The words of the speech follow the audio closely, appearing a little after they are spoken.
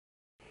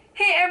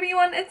Hey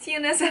everyone, it's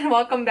Eunice and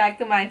welcome back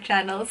to my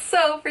channel.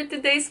 So for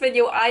today's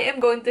video, I am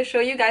going to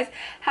show you guys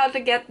how to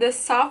get this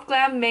soft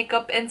glam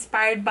makeup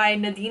inspired by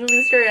Nadine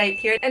Lustre right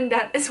here. And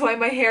that is why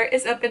my hair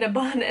is up in a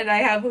bun and I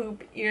have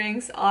hoop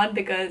earrings on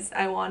because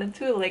I wanted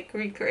to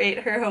recreate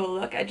her whole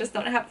look. I just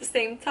don't have the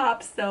same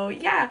top. So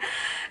yeah,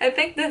 I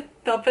think the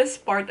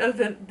toughest part of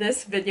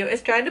this video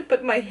is trying to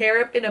put my hair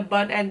up in a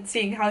bun and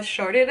seeing how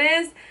short it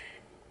is.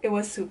 It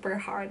was super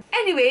hard.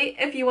 Anyway,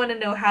 if you want to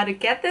know how to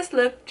get this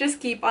look, just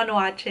keep on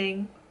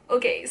watching.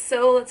 Okay,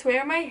 so let's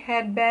wear my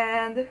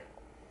headband.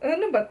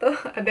 Ano ba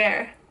to?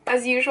 There.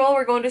 As usual,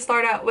 we're going to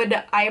start out with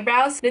the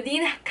eyebrows.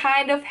 Nadine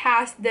kind of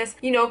has this,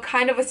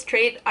 kind of a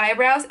straight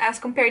eyebrows as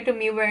compared to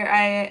me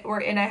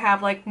wherein I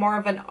have like more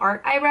of an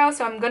arc eyebrow.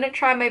 So I'm gonna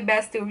try my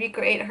best to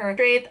recreate her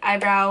straight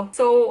eyebrow.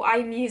 So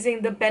I'm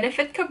using the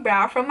Benefit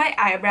Kabrow from my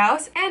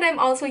eyebrows, and I'm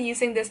also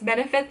using this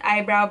Benefit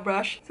eyebrow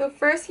brush. So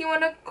first you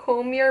wanna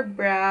comb your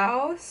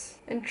brows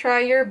and try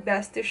your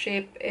best to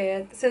shape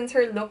it. Since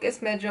her look is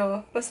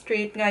medyo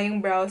pa-straight nga yung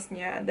brows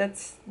niya,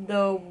 that's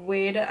the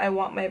way that I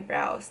want my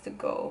brows to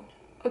go.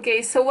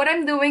 Okay, so what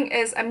I'm doing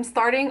is I'm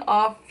starting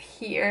off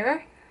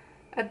here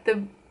at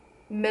the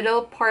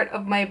middle part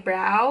of my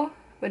brow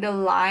with a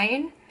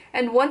line.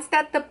 And once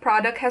that the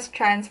product has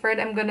transferred,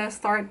 I'm gonna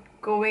start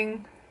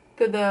going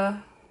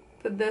to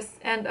this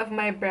end of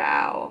my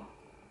brow.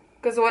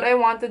 Because what I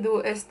want to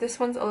do is this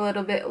one's a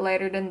little bit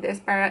lighter than this,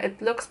 para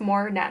it looks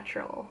more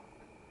natural.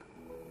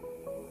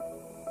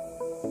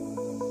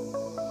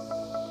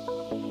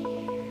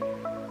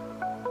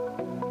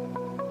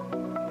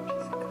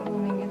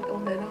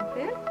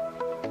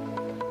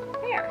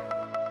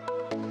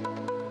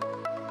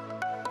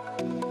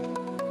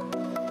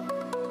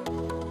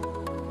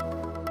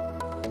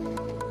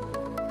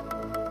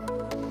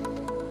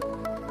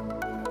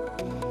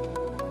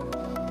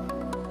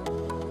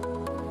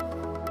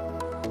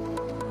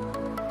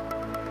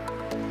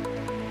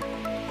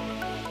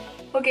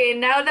 Okay,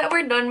 now that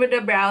we're done with the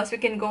brows, we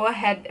can go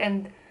ahead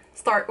and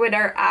start with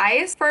our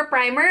eyes. For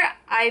primer,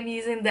 I'm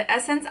using the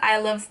Essence I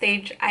Love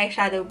Stage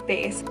eyeshadow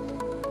base.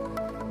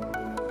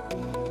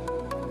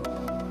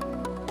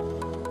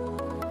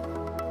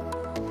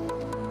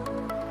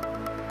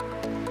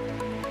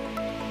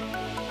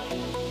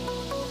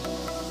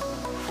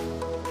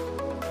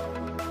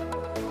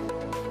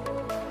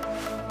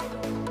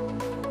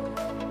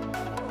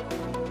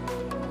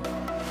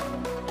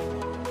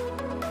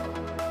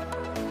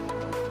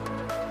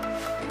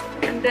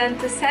 Then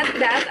to set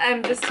that,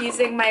 I'm just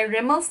using my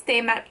Rimmel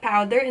Stay Matte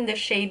Powder in the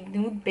shade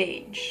Nude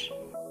Beige.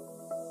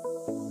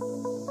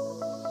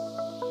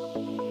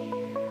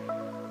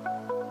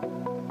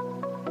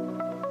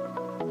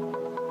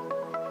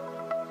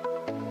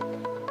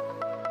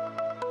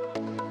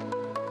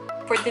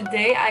 For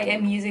today, I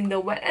am using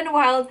the Wet n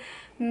Wild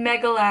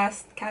Mega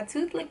Last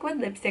Catsuit Liquid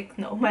Lipstick.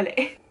 No,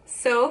 mali.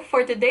 So,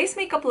 for today's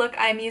makeup look,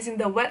 I'm using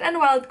the Wet n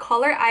Wild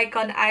Color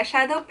Icon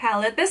eyeshadow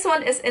palette. This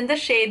one is in the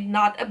shade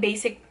Not a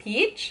Basic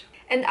Peach.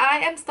 And I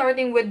am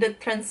starting with the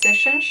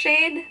transition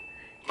shade.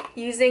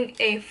 Using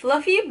a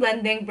fluffy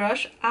blending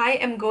brush, I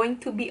am going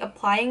to be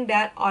applying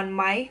that on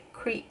my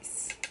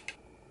crease.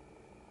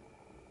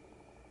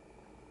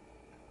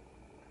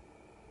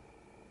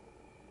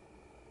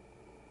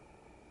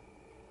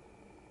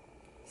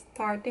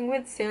 Starting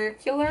with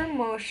circular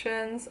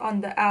motions on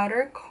the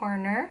outer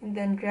corner and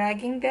then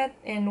dragging that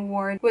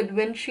inward with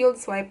windshield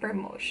swiper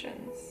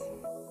motions.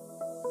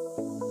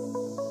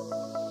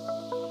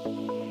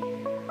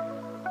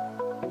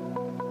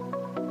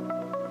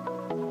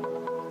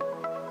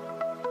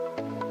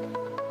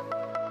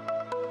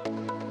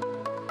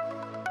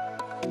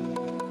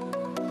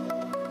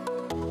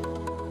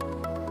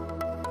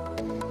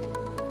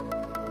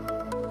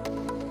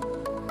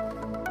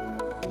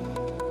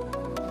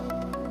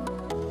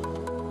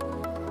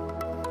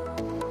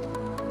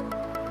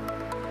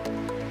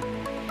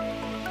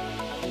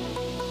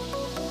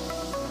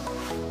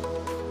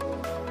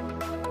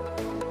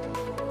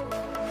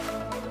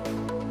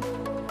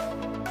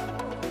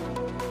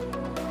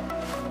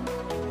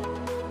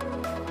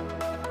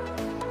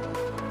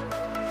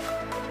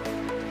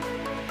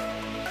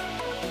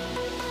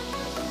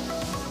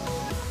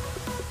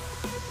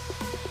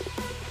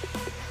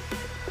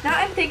 Now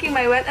I'm taking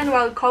my Wet n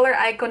Wild Color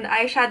Icon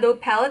eyeshadow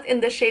palette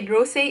in the shade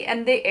Rosé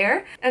and the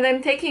Air, and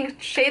I'm taking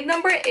shade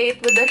number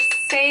 8 with the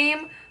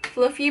same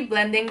fluffy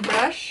blending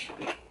brush,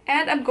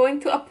 and I'm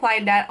going to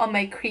apply that on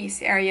my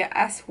crease area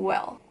as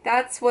well.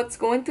 That's what's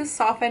going to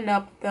soften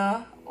up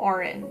the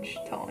orange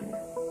tone.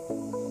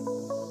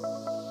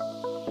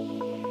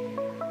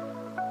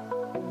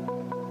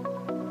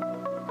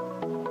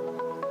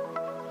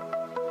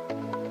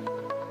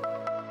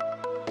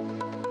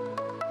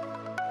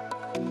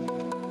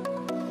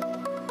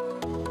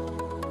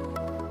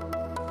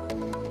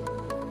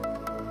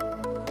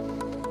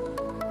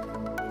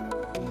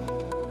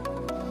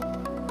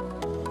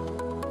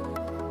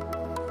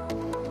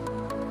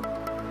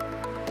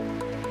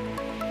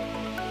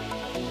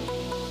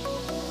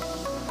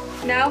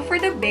 Now for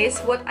the base,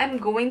 what I'm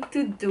going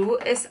to do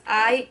is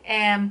I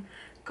am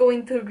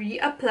going to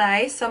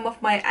reapply some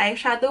of my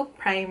eyeshadow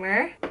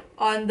primer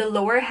on the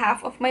lower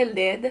half of my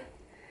lid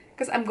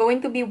because I'm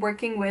going to be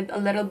working with a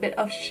little bit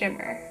of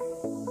shimmer.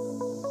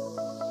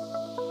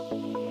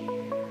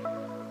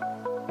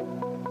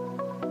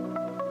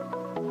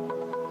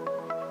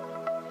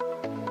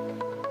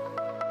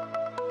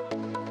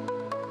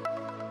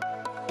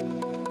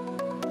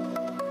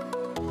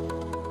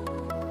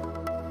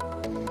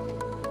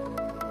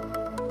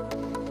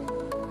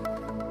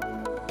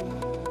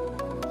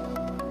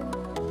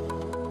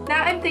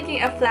 Now I'm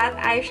taking a flat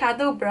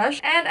eyeshadow brush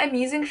and I'm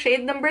using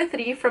shade number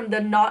 3 from the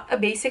Not a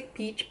Basic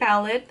Peach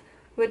palette,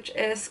 which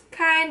is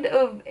kind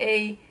of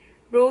a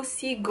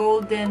rosy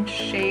golden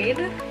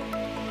shade.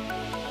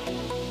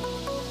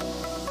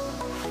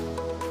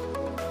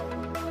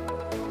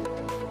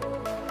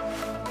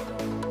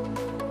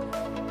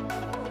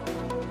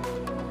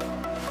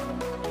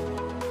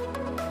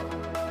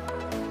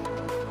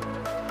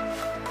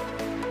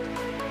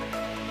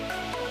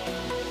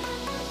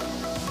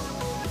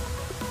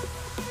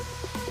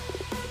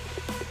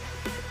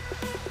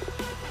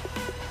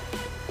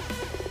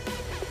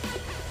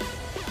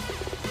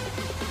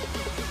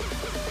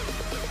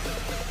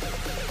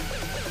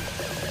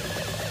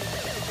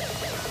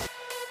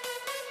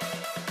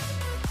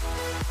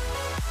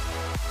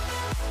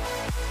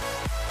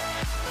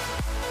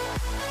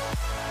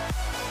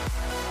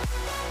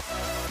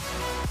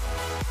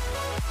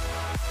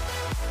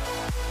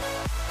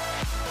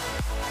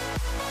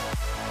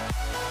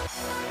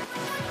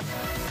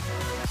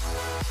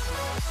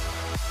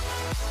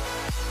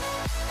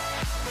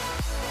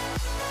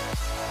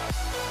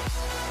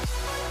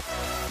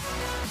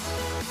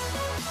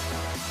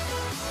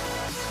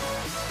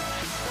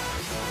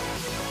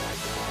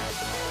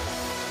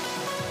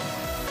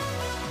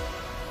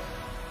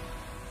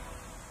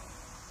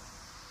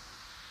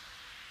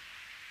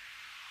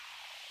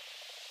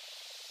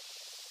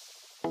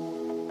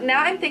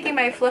 Now I'm taking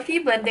my fluffy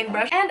blending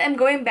brush and I'm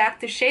going back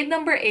to shade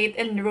number 8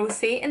 in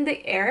Rosé in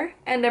the Air,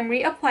 and I'm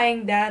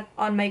reapplying that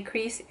on my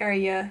crease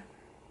area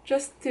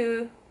just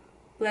to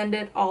blend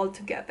it all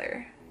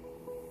together.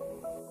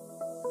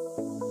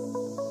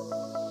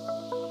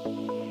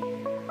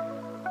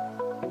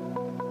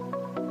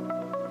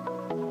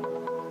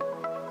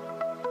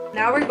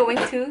 Now we're going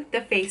to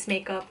the face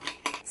makeup.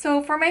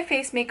 So for my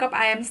face makeup,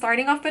 I am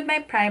starting off with my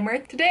primer.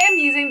 Today I'm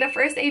using the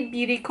First Aid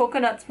Beauty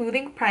Coconut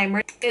Smoothing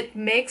Primer. It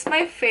makes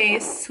my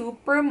face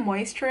super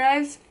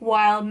moisturized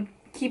while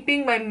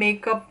keeping my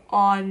makeup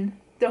on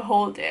the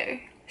whole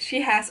day.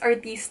 She has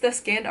artista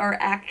skin or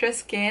actress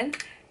skin.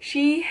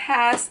 She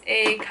has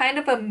a kind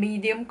of a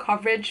medium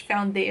coverage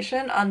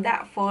foundation on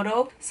that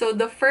photo. So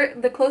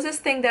the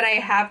closest thing that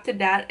I have to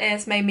that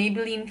is my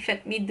Maybelline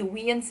Fit Me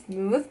Dewy and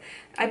Smooth.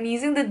 I'm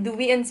using the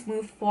Dewy and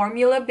Smooth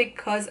formula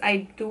because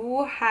I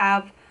do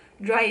have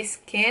dry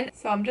skin.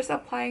 So I'm just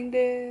applying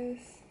this.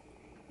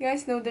 You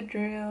guys know the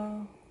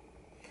drill.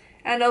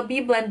 And I'll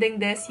be blending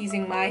this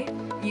using my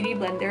Beauty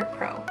Blender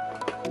Pro.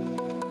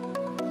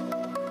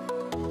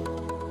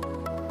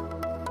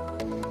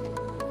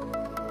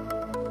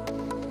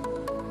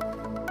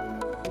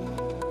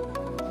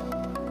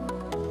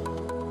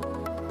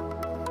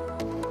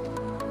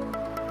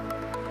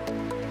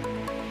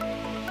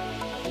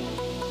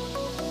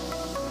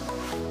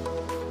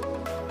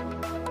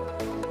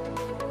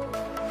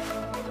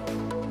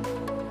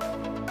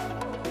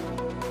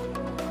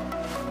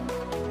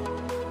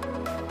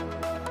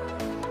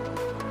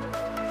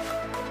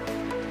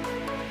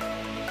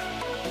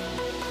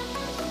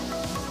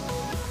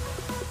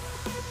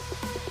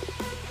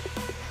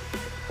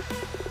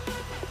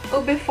 Oh,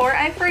 before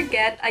I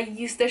forget, I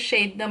used the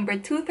shade number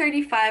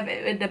 235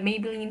 with the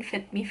Maybelline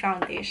Fit Me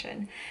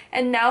foundation.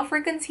 And now for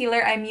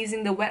concealer, I'm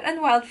using the Wet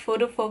n Wild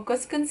Photo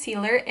Focus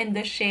Concealer in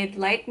the shade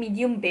Light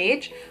Medium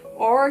Beige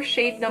or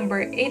shade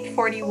number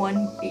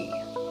 841B.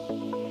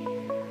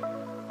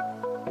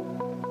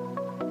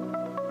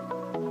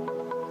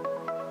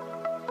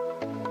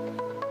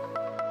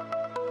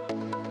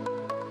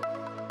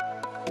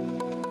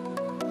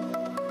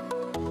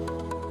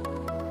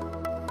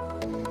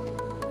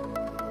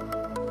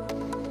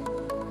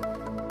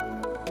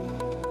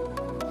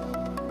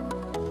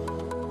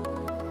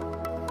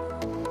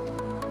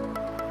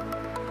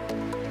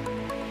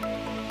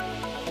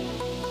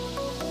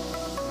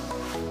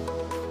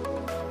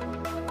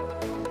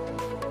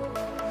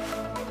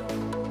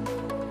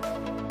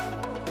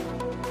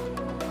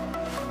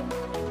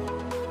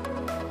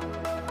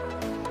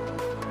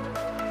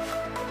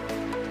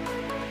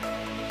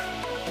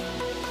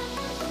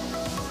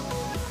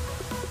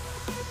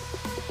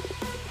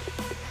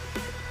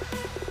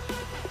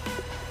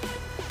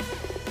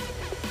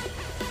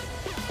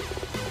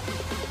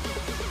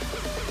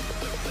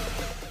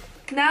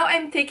 Now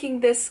I'm taking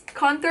this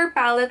contour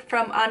palette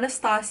from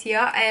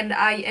Anastasia and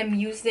I am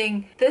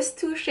using these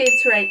two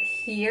shades right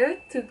here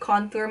to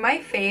contour my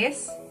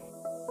face.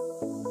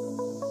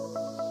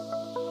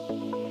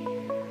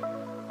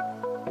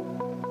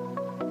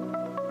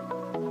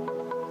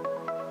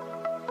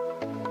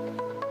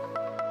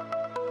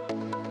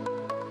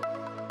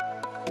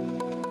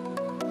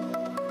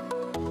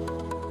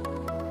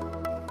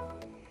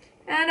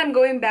 And I'm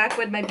going back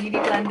with my beauty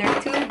blender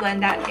to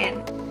blend that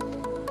in.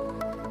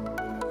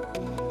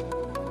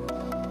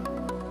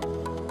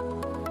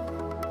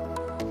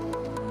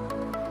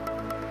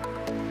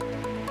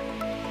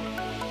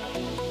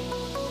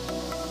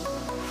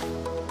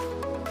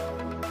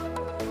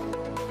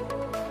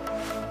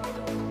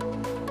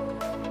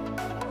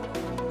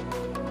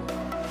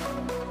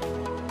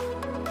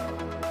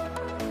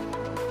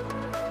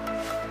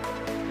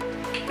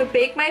 To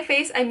bake my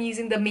face, I'm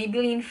using the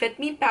Maybelline Fit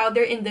Me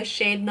powder in the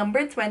shade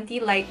number 20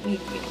 Light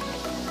Medium.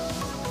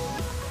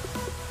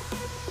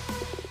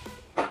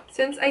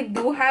 Since I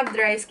do have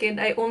dry skin,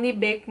 I only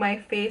bake my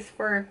face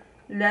for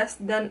less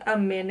than a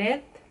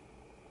minute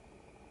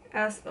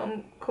as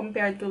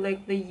compared to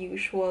like the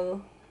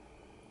usual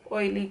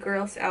oily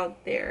girls out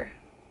there.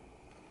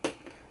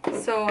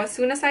 So as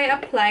soon as I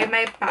apply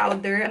my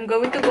powder, I'm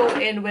going to go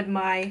in with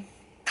my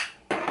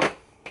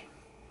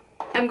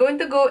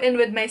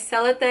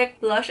Celeteque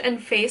Blush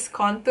and Face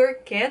Contour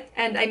Kit,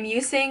 and I'm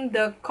using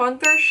the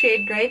contour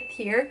shade right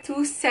here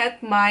to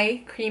set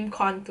my cream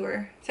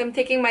contour. So I'm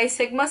taking my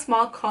Sigma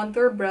Small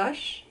Contour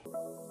Brush.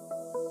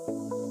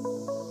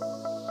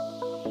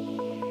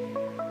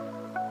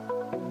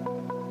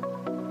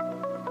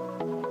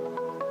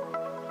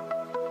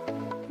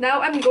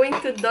 Now I'm going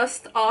to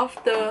dust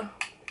off the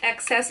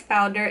excess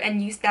powder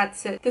and use that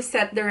to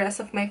set the rest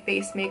of my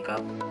face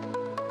makeup.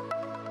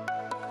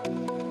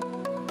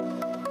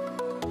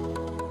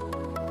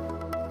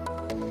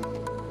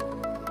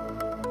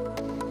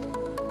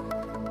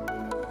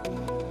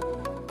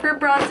 For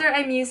bronzer,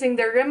 I'm using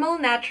the Rimmel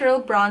Natural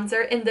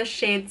Bronzer in the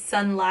shade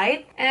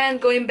Sunlight.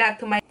 And going back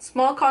to my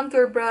small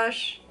contour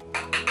brush.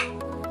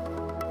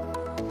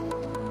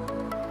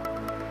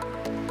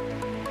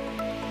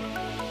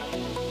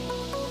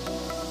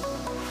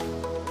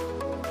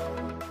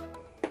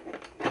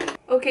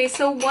 Okay,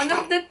 so one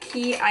of the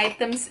key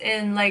items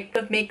in like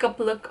the makeup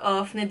look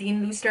of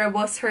Nadine Lustre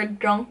was her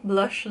drunk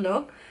blush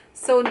look.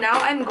 So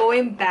now I'm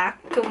going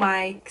back to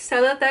my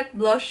Celeteque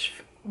Blush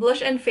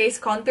and Face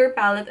Contour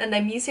Palette, and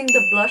I'm using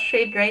the blush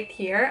shade right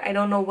here. I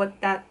don't know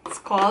what that's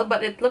called,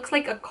 but it looks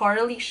like a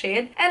corally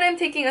shade. And I'm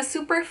taking a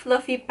super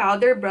fluffy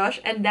powder brush,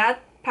 and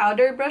that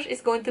powder brush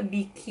is going to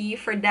be key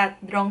for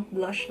that drunk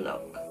blush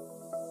look.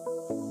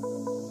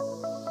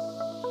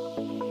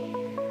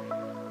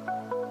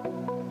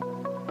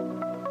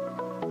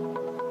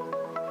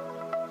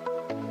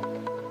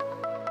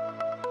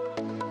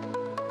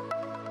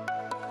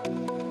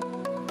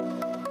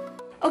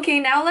 Okay,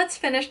 now let's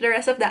finish the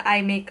rest of the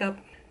eye makeup.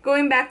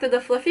 Going back to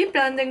the fluffy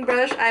blending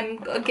brush,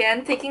 I'm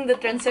again taking the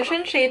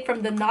transition shade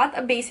from the Not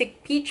a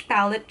Basic Peach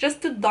palette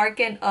just to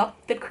darken up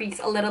the crease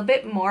a little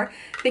bit more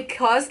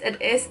because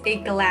it is a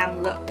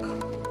glam look.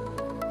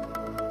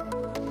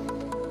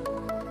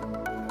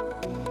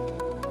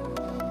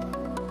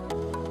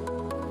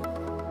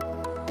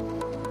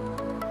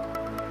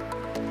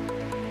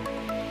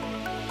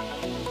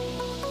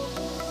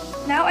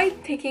 Now I'm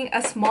taking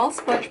a small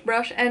sponge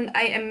brush and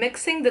I am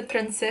mixing the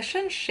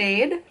transition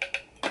shade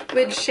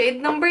with shade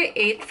number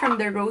 8 from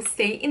the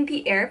Rosé in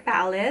the Air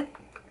palette.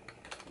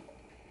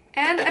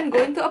 And I'm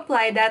going to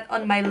apply that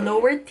on my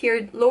lower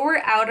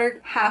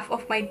outer half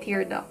of my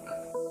tear duct.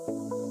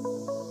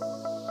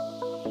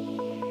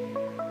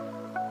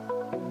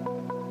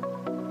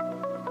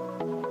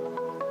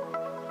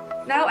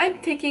 Now I'm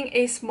taking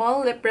a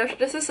small lip brush.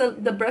 This is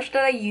the brush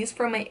that I use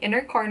for my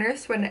inner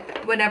corners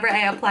whenever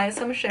I apply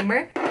some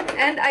shimmer.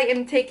 And I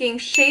am taking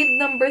shade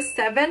number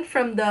 7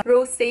 from the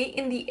Rosé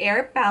in the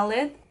Air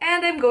palette.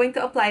 And I'm going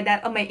to apply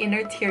that on my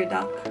inner tear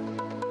duct.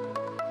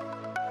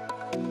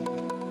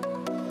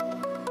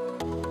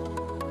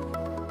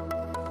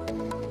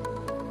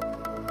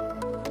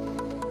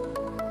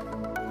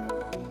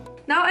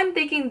 Now I'm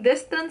taking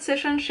this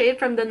transition shade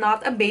from the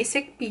Not a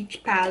Basic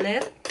Peach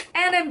palette.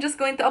 And I'm just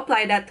going to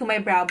apply that to my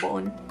brow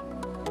bone.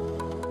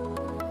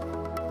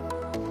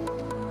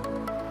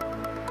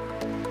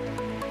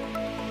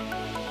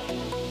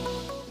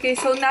 Okay,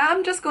 so now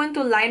I'm just going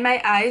to line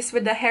my eyes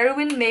with the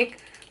Heroin Make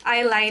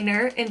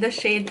eyeliner in the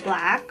shade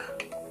Black.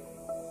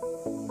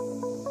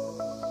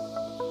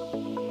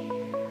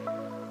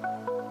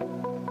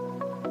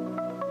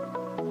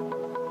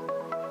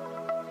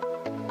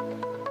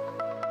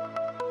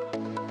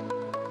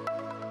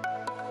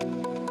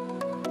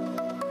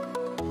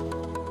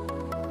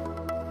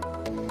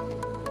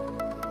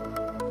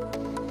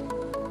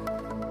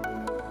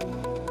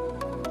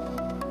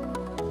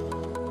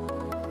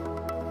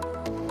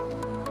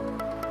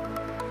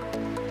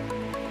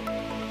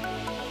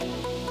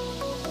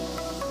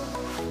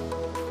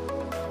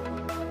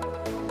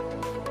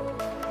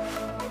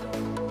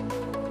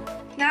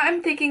 Now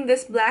I'm taking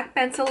this black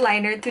pencil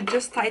liner to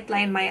just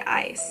tightline my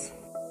eyes.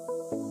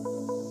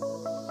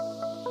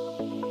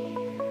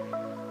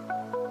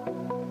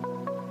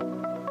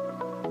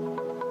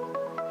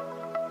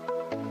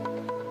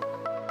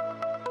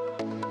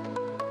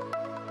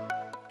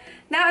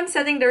 Now I'm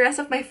setting the rest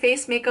of my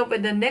face makeup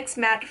with the NYX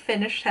Matte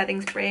Finish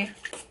Setting Spray.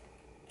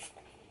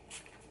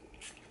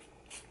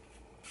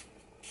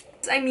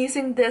 I'm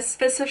using this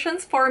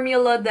Physicians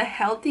Formula The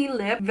Healthy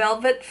Lip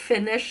Velvet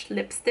Finish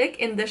Lipstick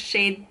in the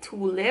shade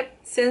Tulip,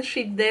 since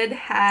she did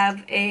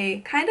have a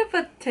kind of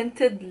a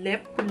tinted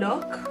lip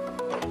look.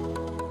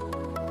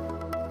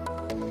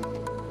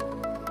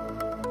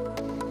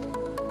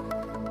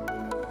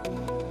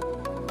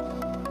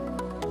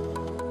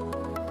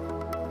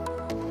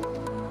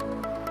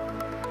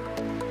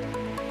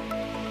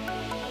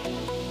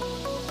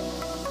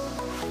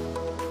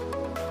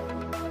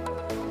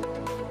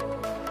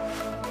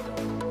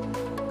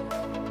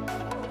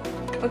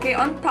 Okay,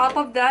 on top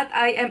of that,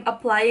 I am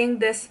applying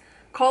this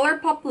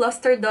Colourpop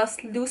Luster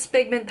Dust Loose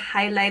Pigment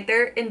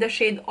Highlighter in the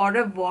shade Au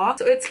Revoir.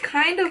 So it's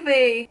kind of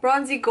a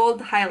bronzy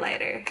gold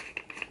highlighter.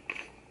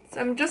 So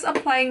I'm just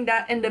applying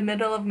that in the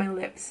middle of my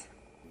lips.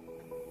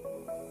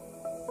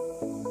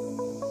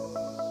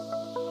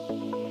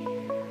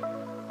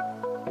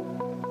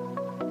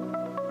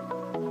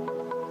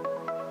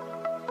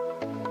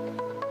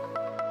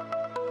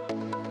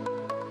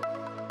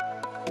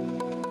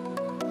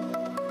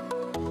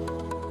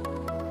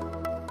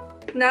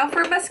 Now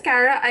for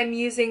mascara, I'm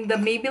using the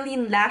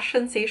Maybelline Lash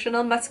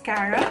Sensational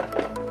Mascara.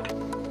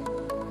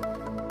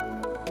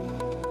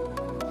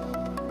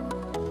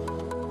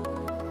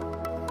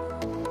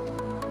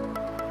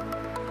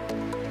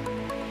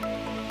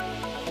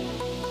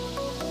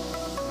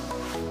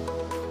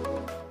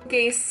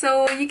 Okay,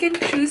 so you can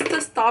choose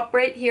to stop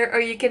right here or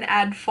you can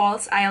add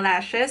false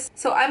eyelashes.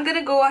 So I'm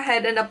gonna go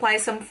ahead and apply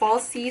some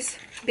falsies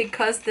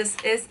because this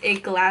is a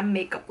glam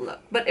makeup look.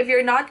 But if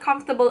you're not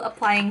comfortable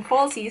applying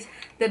falsies,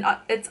 then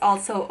it's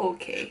also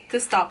okay to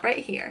stop right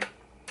here.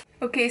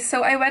 Okay,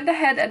 so I went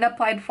ahead and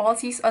applied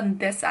falsies on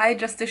this eye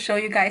just to show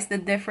you guys the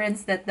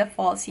difference that the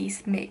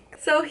falsies make.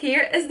 So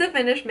here is the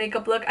finished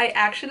makeup look. I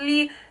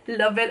actually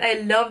love it.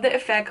 I love the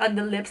effect on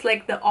the lips,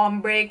 like the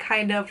ombre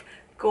kind of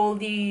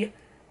goldy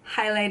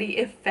highlighty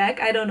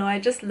effect. I don't know, I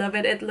just love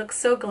it. It looks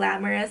so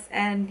glamorous,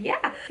 and yeah,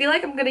 I feel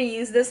like I'm gonna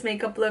use this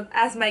makeup look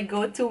as my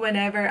go-to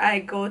whenever I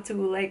go to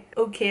like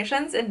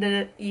occasions in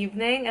the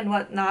evening and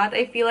whatnot.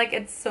 I feel like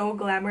it's so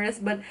glamorous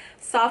but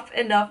soft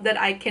enough that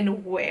I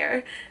can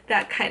wear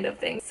that kind of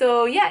thing.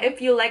 So yeah,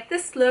 if you like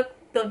this look,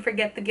 don't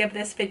forget to give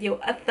this video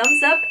a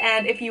thumbs up,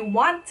 and if you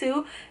want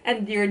to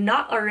and you're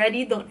not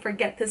already, don't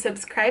forget to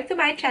subscribe to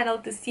my channel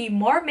to see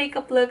more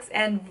makeup looks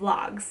and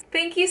vlogs.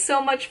 Thank you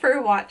so much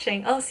for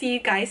watching. I'll see you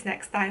guys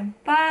next time.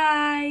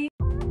 Bye!